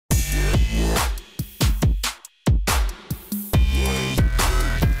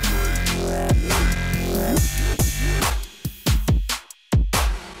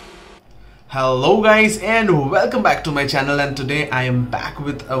Hello guys and welcome back to my channel, and today I am back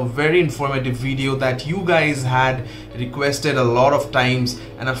with a very informative video that you guys had requested a lot of times,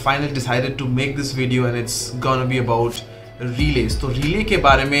 and I finally decided to make this video, and it's gonna be about relays. तो relay के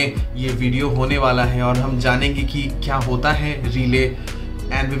बारे में ये video होने वाला है और हम जानेंगे कि क्या होता है relay,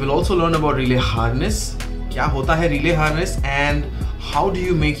 and we will also learn about relay harness, क्या होता है relay harness and how do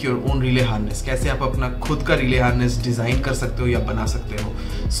you make your own relay harness, कैसे आप अपना खुद का relay harness डिज़ाइन कर सकते हो या बना सकते हो.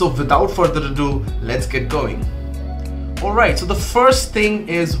 So without further ado, let's get going. Alright, so the first thing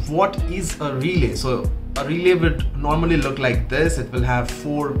is, what is a relay? So a relay would normally look like this. It will have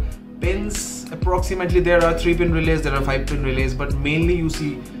 4 pins approximately. There are 3-pin relays, there are 5-pin relays, but mainly you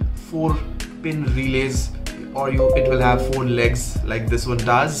see 4-pin relays, or it will have 4 legs like this one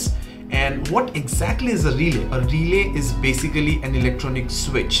does. And what exactly is a relay? A relay is basically an electronic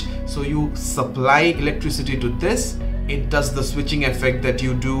switch. So you supply electricity to this, it does the switching effect that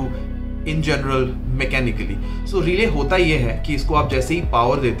you do in general mechanically. So relay होता ये है कि इसको आप जैसे ही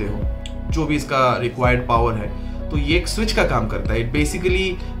power देते हो, जो भी इसका required power है, तो ये एक switch का काम करता है. It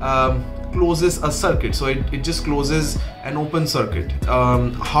basically closes a circuit, so it just closes an open circuit.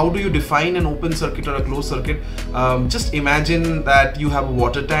 How do you define an open circuit or a closed circuit? Just imagine that you have a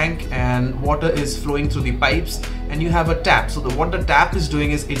water tank and water is flowing through the pipes, and you have a tap. So what the tap is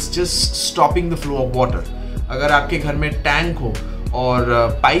doing is it's just stopping the flow of water. अगर आपके घर में tank हो और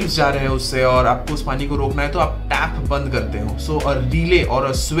pipes जा रहे हैं उससे और आपको उस पानी को रोकना है, तो आप टैप बंद करते हो. So a relay or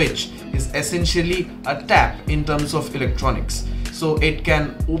a switch is essentially a tap in terms of electronics. So it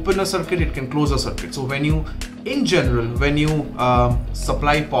can open a circuit, it can close a circuit. So when you, in general, when you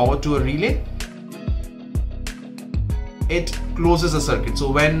supply power to a relay, it closes a circuit.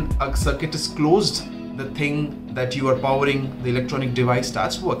 So when a circuit is closed, the thing that you are powering, the electronic device,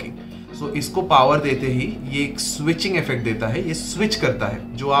 starts working. So इसको power देते ही ये एक switching effect देता है, ये switch करता है.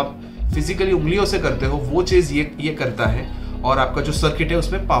 जो आप फिजिकली उंगलियों से करते हो वो चीज़ ये करता है, और आपका जो सर्किट है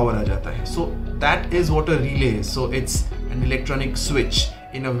उसमें पावर आ जाता है. So that is what a relay is. So it's an electronic switch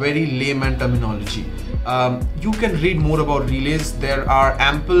in a very layman terminology. You can read more about relays. There are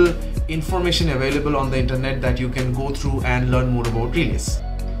ample information available on the internet that you can go through and learn more about relays.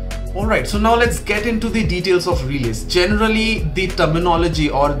 Alright, so now let's get into the details of relays. Generally, the terminology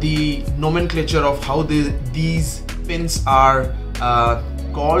or the nomenclature of how these pins are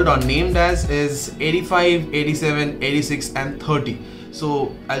called or named as is 85, 87, 86 and 30.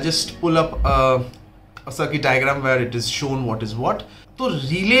 So I'll just pull up a circuit diagram where it is shown what is what. तो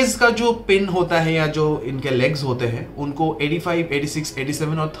relays का जो pin होता है या जो इनके legs होते हैं, उनको 85, 86,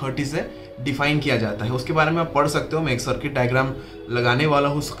 87 और 30 से डिफाइन किया जाता है. उसके बारे में आप पढ़ सकते हो. मैं एक सर्किट डायग्राम लगाने वाला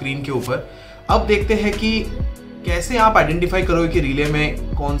हूँ स्क्रीन के ऊपर. अब देखते हैं कि कैसे आप आइडेंटिफाई करोगे कि रिले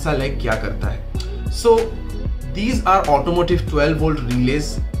में कौन सा लेग क्या करता है. सो these are automotive 12-volt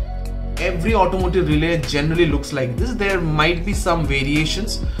relays. Every automotive relay generally looks like this. There might be some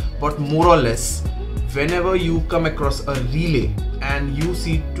variations, but more or less, whenever you come across a relay and you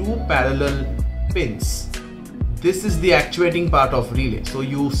see 2 parallel pins, this is the actuating part of relay. So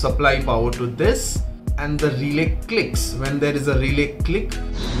you supply power to this and the relay clicks. When there is a relay click,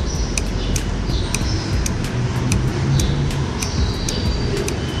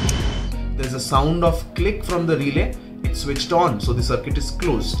 there's a sound of click from the relay. It's switched on, so the circuit is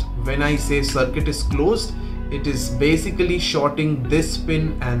closed. When I say circuit is closed, it is basically shorting this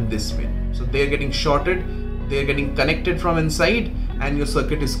pin and this pin. So they're getting shorted, they're getting connected from inside, and your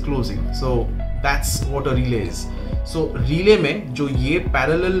circuit is closing. So that's what a relay is. So relay में जो ये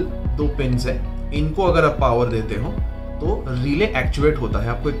parallel 2 pins है, इनको अगर आप power देते हो तो relay actuate होता है.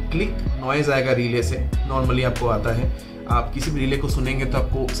 आपको एक click noise आएगा relay से, normally आपको आता है. आप किसी भी relay को सुनेंगे तो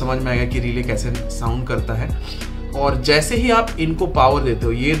आपको समझ में आएगा कि relay कैसे sound करता है. और जैसे ही आप इनको power देते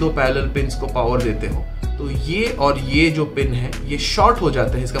हो, ये 2 parallel pins को power देते हो, तो ये और ये जो पिन है ये शॉर्ट हो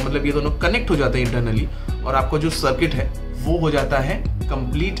जाते हैं. इसका मतलब ये दोनों कनेक्ट हो जाते हैं इंटरनली, और आपका जो सर्किट है वो हो जाता है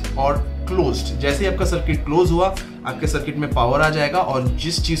कंप्लीट और क्लोज्ड. जैसे ही आपका सर्किट क्लोज हुआ, आपके सर्किट में पावर आ जाएगा, और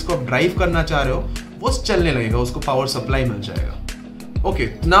जिस चीज़ को आप ड्राइव करना चाह रहे हो वो चलने लगेगा, उसको पावर सप्लाई मिल जाएगा. Okay,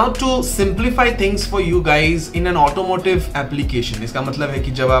 now to simplify things for you guys in an automotive application, इसका मतलब है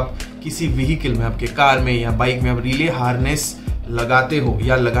कि जब आप किसी व्हीकल में, आपके कार में या बाइक में आप रिले हार्नेस लगाते हो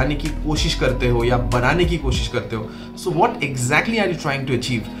या लगाने की कोशिश करते हो या बनाने की कोशिश करते हो, so what exactly are you trying to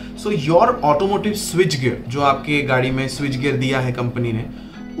achieve? So your automotive switch gear, जो आपके गाड़ी में स्विच गियर दिया है कंपनी ने,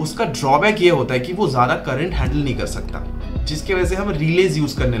 उसका ड्रॉबैक ये होता है कि वो ज़्यादा करंट हैंडल नहीं कर सकता, जिसकी वजह से हम रिलेज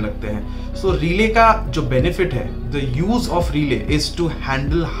यूज़ करने लगते हैं. सो रिले का जो बेनिफिट है, the use of relay is to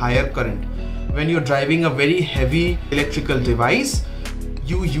handle higher current. When you are driving a very heavy electrical device,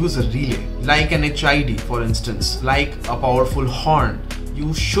 you use a relay like an HID, for instance, like a powerful horn,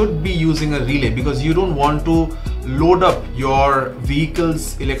 you should be using a relay because you don't want to load up your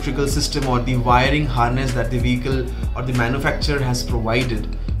vehicle's electrical system or the wiring harness that the vehicle or the manufacturer has provided.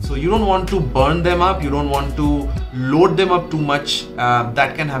 So you don't want to burn them up, you don't want to load them up too much,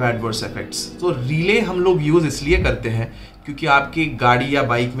 that can have adverse effects. So relay हम लोग use इसलिए करते हैं क्योंकि आपकी गाड़ी या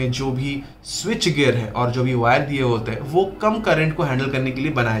bike में जो भी स्विच गियर है और जो भी वायर दिए होते हैं वो कम करंट को हैंडल करने के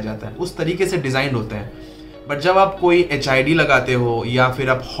लिए बनाया जाता है, उस तरीके से डिजाइन होते हैं। बट जब आप कोई HID लगाते हो या फिर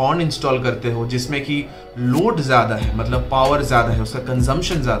आप हॉर्न इंस्टॉल करते हो जिसमें कि लोड ज़्यादा है, मतलब पावर ज़्यादा है, उसका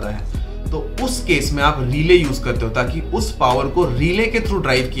कंजम्पशन ज़्यादा है, तो उस केस में आप रिले यूज़ करते हो ताकि उस पावर को रिले के थ्रू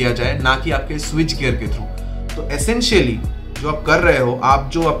ड्राइव किया जाए, ना कि आपके स्विच गियर के थ्रू। तो एसेंशियली जो आप कर रहे हो, आप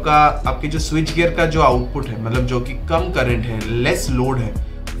जो आपके जो स्विच गियर का जो आउटपुट है, मतलब जो कि कम करंट है, लेस लोड है,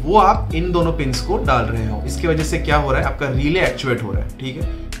 वो आप इन दोनों पिंस को डाल रहे हो। इसकी वजह से क्या हो रहा है, आपका रिले एक्चुएट हो रहा है। ठीक है,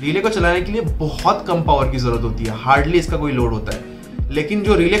 रिले को चलाने के लिए बहुत कम पावर की जरूरत होती है, हार्डली इसका कोई लोड होता है। लेकिन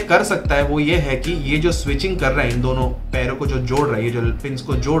जो रिले कर सकता है वो ये है कि ये जो स्विचिंग कर रहा है, इन दोनों पैरों को जो जोड़ रहा है, ये जो पिंस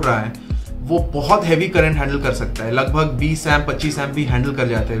को जोड़ रहा है, वो बहुत हैवी करंट हैंडल कर सकता है। लगभग 20 एम्प 25 एम्प भी हैंडल कर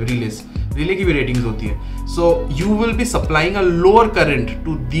जाते हैं रिले की भी रेटिंग्स होती है। So you will be supplying a lower current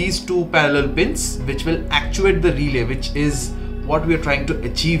to these two parallel pins which will actuate the relay, which is what we are trying to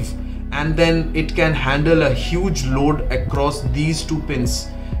achieve, and then it can handle a huge load across these two pins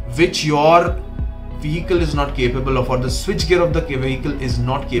which your vehicle is not capable of, or the switch gear of the vehicle is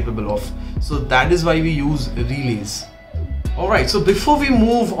not capable of. So that is why we use relays. Alright, so before we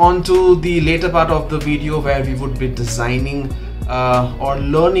move on to the later part of the video where we would be designing or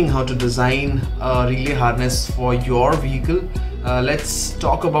learning how to design a relay harness for your vehicle, let's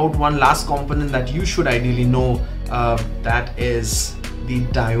talk about one last component that you should ideally know, that is the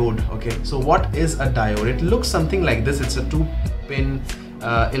diode. Okay, so what is a diode? It looks something like this. It's a 2-pin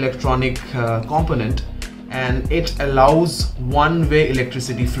electronic component and it allows one-way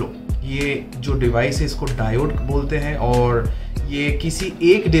electricity flow. ये जो device है इसको diode बोलते हैं और ये किसी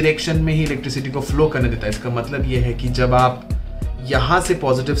एक डायरेक्शन में ही इलेक्ट्रिसिटी को फ्लो करने देता है। इसका मतलब ये है कि जब आप यहाँ से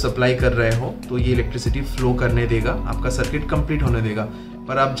पॉजिटिव सप्लाई कर रहे हो तो ये इलेक्ट्रिसिटी फ्लो करने देगा, आपका सर्किट कंप्लीट होने देगा।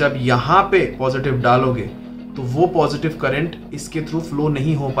 पर आप जब यहाँ पे पॉजिटिव डालोगे तो वो पॉजिटिव करंट इसके थ्रू फ्लो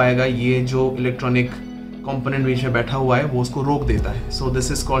नहीं हो पाएगा, ये जो इलेक्ट्रॉनिक कंपोनेंट बीच में बैठा हुआ है वो उसको रोक देता है। So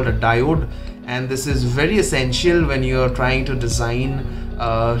this is called a diode and this is very essential when you are trying to design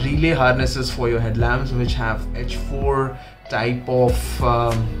relay harnesses for your headlamps which have H4 type of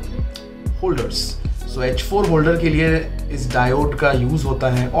holders. So H4 holder के लिए इस diode का use होता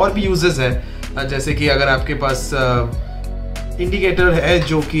है। और भी uses है, जैसे कि अगर आपके पास इंडिकेटर है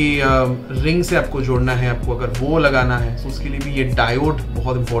जो कि रिंग से आपको जोड़ना है, आपको अगर वो लगाना है तो उसके लिए भी ये डायोड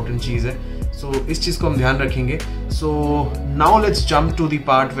बहुत इंपॉर्टेंट चीज़ है। सो इस चीज़ को हम ध्यान रखेंगे। So now let's jump to the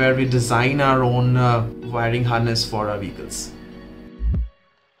part where we design our own wiring harness for our vehicles.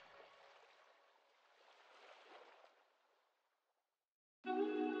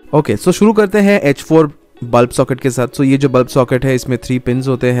 Okay, सो शुरू करते हैं H4 बल्ब सॉकेट के साथ। सो ये जो बल्ब सॉकेट है इसमें 3 पिन्स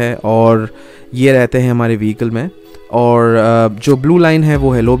होते हैं और ये रहते हैं हमारे व्हीकल में। और जो ब्लू लाइन है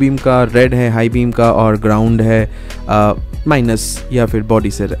वो है लो बीम का, रेड है हाई बीम का और ग्राउंड है माइनस या फिर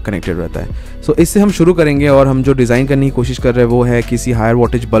बॉडी से कनेक्टेड रहता है। सो इससे हम शुरू करेंगे और हम जो डिज़ाइन करने की कोशिश कर रहे हैं वो है किसी हायर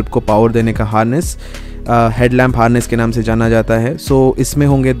वोल्टेज बल्ब को पावर देने का हार्नेस, हेडलैम्प हार्नेस के नाम से जाना जाता है। सो इसमें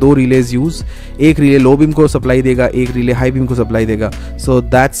होंगे 2 रिलेज यूज़, एक रिले लो बीम को सप्लाई देगा, एक रिले हाई बीम को सप्लाई देगा। So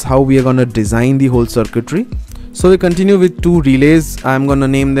that's how we are gonna design the whole circuitry. So we continue with 2 relays. I'm gonna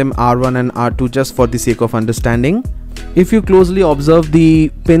name them R1 and R2 just for the sake of understanding. If you closely observe, the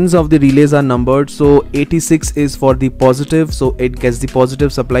pins of the relays are numbered. So 86 is for the positive, so it gets the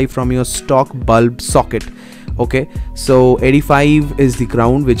positive supply from your stock bulb socket. Okay, so 85 is the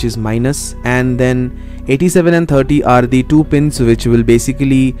ground, which is minus, and then 87 and 30 are the 2 pins which will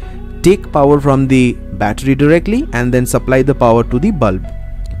basically take power from the battery directly and then supply the power to the bulb.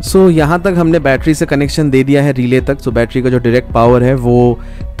 सो यहाँ तक हमने battery से connection दे दिया है relay तक। सो battery का जो direct power है वो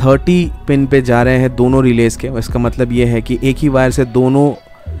 30 पिन पे जा रहे हैं दोनों रिलेज के। इसका मतलब ये है कि एक ही वायर से दोनों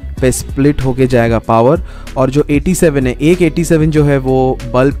पे स्प्लिट होके जाएगा पावर। और जो 87 है, एक 87 जो है वो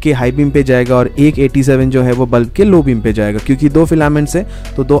बल्ब के हाई बीम पे जाएगा और एक 87 जो है वो बल्ब के लो बीम पे जाएगा। क्योंकि 2 फिलामेंट्स है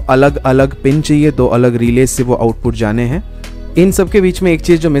तो 2 अलग अलग पिन चाहिए, 2 अलग रिलेज से वो आउटपुट जाने हैं। इन सब के बीच में एक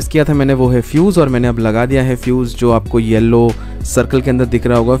चीज़ जो मिस किया था मैंने वो है फ्यूज़, और मैंने अब लगा दिया है फ्यूज़ जो आपको येलो सर्कल के अंदर दिख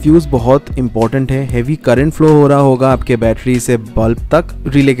रहा होगा। फ्यूज़ बहुत इंपॉर्टेंट है, हैवी करंट फ्लो हो रहा होगा आपके बैटरी से बल्ब तक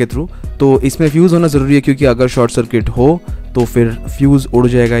रिले के थ्रू, तो इसमें फ्यूज़ होना ज़रूरी है क्योंकि अगर शॉर्ट सर्किट हो तो फिर फ्यूज़ उड़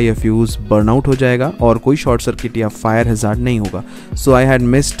जाएगा या फ्यूज़ बर्न आउट हो जाएगा और कोई शॉर्ट सर्किट या फायर हैजार्ड नहीं होगा. सो I had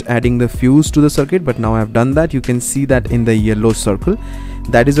missed adding the fuse to the circuit, but now I have done that. You can see that in the yellow circle.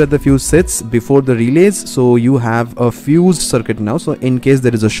 That is where the fuse sits before the relays. So you have a fused circuit now. So in case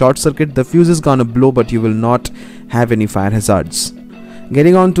there is a short circuit, the fuse is gonna blow, but you will not have any fire hazards.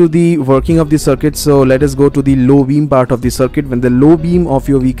 Getting on to the working of the circuit, so let us go to the low beam part of the circuit. When the low beam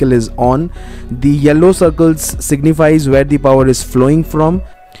of your vehicle is on, the yellow circles signifies where the power is flowing from.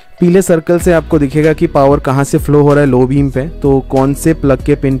 पीले circle से आपको दिखेगा कि power कहाँ से flow हो रहा है लो बीम पे, तो कौन से प्लग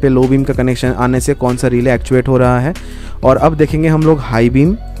के पिन पे लो बीम का कनेक्शन आने से कौन सा रिले एक्चुएट हो रहा है. और अब देखेंगे हम लोग हाई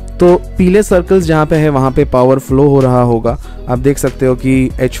बीम, तो पीले सर्कल्स जहाँ पे है वहाँ पे पावर फ्लो हो रहा होगा. आप देख सकते हो कि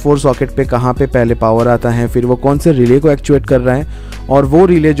H4 सॉकेट पे कहाँ पे पहले पावर आता है, फिर वो कौन से रिले को एक्चुएट कर रहा है, और वो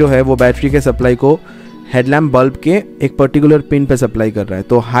रिले जो है वो बैटरी के सप्लाई को हेडलैम्प बल्ब के एक पर्टिकुलर पिन पे सप्लाई कर रहा है.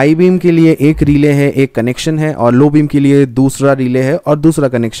 तो हाई बीम के लिए एक रिले है, एक कनेक्शन है, और लो बीम के लिए दूसरा रिले है और दूसरा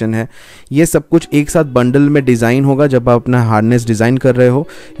कनेक्शन है. ये सब कुछ एक साथ बंडल में डिज़ाइन होगा जब आप अपना हार्नेस डिज़ाइन कर रहे हो.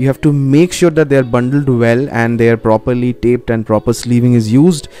 You have to make sure that they are bundled well and they are properly taped and proper slewing is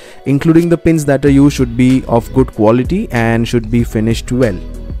used, including the pins that are used should be of good quality and should be finished well.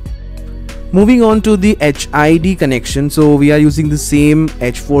 Moving on to the HID connection, so we are using the same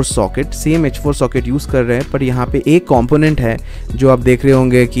H4 socket, same H4 socket use कर रहे हैं, पर यहाँ पे एक component है जो आप देख रहे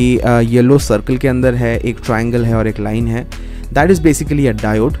होंगे कि येलो सर्कल के अंदर है, एक ट्राइंगल है और एक लाइन है. That is basically a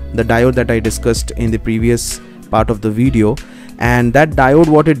diode, the diode that I discussed in the previous part of the video. And that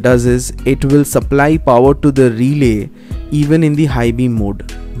diode, what it does is it will supply power to the relay even in the high beam mode,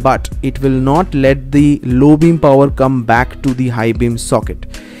 but it will not let the low beam power come back to the high beam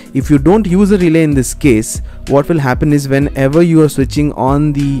socket. If you don't use a relay in this case, what will happen is whenever you are switching on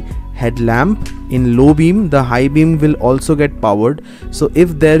the headlamp in low beam, the high beam will also get powered. So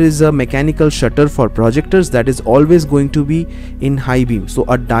if there is a mechanical shutter for projectors, that is always going to be in high beam. So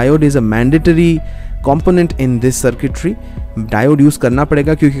a diode is a mandatory component in this circuitry. Diode use करना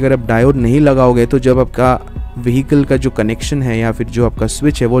पड़ेगा, क्योंकि अगर आप diode नहीं लगाओगे तो जब आपका व्हीकल का जो कनेक्शन है या फिर जो आपका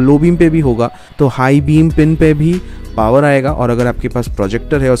स्विच है वो लो बीम पे भी होगा तो हाई बीम पिन पे भी पावर आएगा, और अगर आपके पास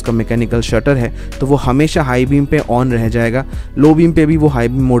प्रोजेक्टर है उसका मैकेनिकल शटर है तो वो हमेशा हाई बीम पे ऑन रह जाएगा, लो बीम पे भी वो हाई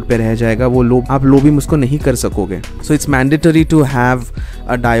बीम मोड पे रह जाएगा, वो आप लो बीम उसको नहीं कर सकोगे. So it's mandatory to have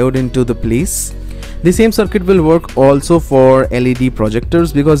a diode into the place. The same circuit will work also for LED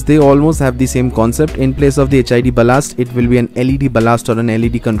projectors because they almost have the same concept. In place of the HID ballast, it will be an LED ballast or an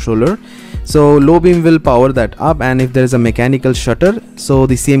LED controller. So low beam will power that up, and if there is a mechanical shutter, so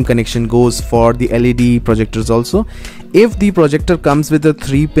the same connection goes for the LED projectors also. If the projector comes with a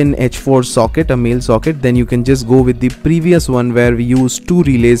 3-pin H4 socket, a male socket, then you can just go with the previous one where we use 2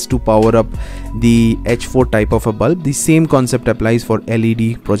 relays to power up the H4 type of a bulb. The same concept applies for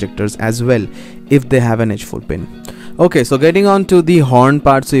LED projectors as well if they have an H4 pin. Okay, so getting on to the horn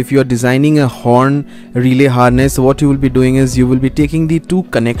part. So if you are designing a horn relay harness, what you will be doing is you will be taking the 2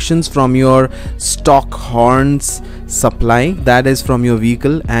 connections from your stock horns supply, that is from your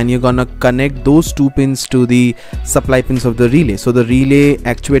vehicle, and you're gonna connect those 2 pins to the supply pins of the relay. So the relay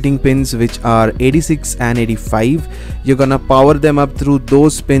actuating pins, which are 86 and 85, you're gonna power them up through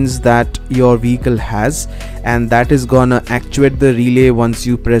those pins that your vehicle has, and that is gonna actuate the relay once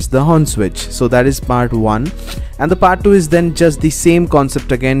you press the horn switch. So that is part 1. And the part 2 is then just the same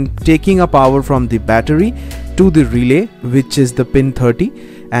concept again, taking a power from the battery to the relay, which is the pin 30,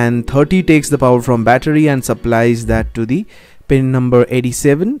 and 30 takes the power from battery and supplies that to the pin number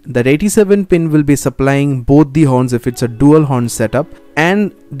 87. That 87 pin will be supplying both the horns if it's a dual horn setup.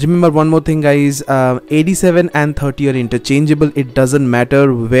 And remember one more thing guys, 87 and 30 are interchangeable. It doesn't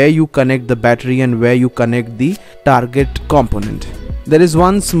matter where you connect the battery and where you connect the target component. There is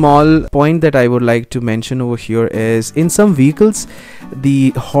one small point that I would like to mention over here is in some vehicles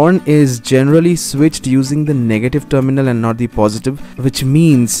the horn is generally switched using the negative terminal and not the positive, which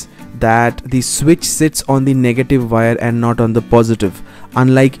means that the switch sits on the negative wire and not on the positive,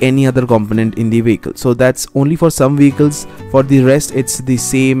 unlike any other component in the vehicle. So that's only for some vehicles. For the rest it's the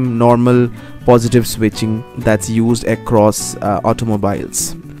same normal positive switching that's used across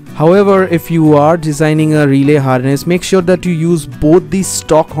automobiles. However, if you are designing a relay harness, make sure that you use both the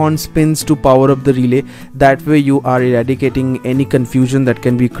stock horn pins to power up the relay. That way you are eradicating any confusion that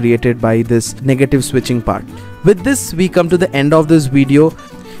can be created by this negative switching part. With this, we come to the end of this video.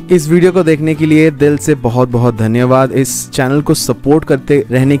 इस video को देखने के लिए दिल से बहुत बहुत धन्यवाद. इस चैनल को सपोर्ट करते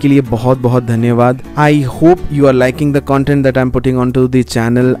रहने के लिए बहुत बहुत धन्यवाद. I hope you are liking the content that I'm putting onto the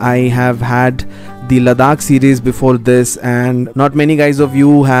channel. I have had the Ladakh series before this, and not many guys of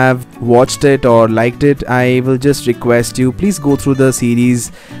you have watched it or liked it. I will just request you, please go through the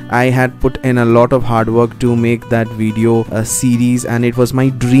series. I had put in a lot of hard work to make that video a series, and it was my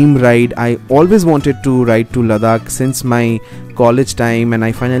dream ride. I always wanted to ride to Ladakh since my college time, and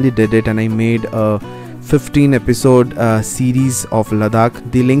I finally did it, and I made a 15 episode series of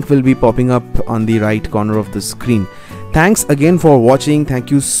Ladakh. The link will be popping up on the right corner of the screen. Thanks again for watching.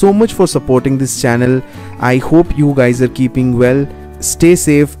 Thank you so much for supporting this channel. I hope you guys are keeping well. Stay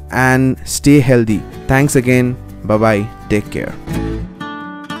safe and stay healthy. Thanks again. Bye bye. Take care.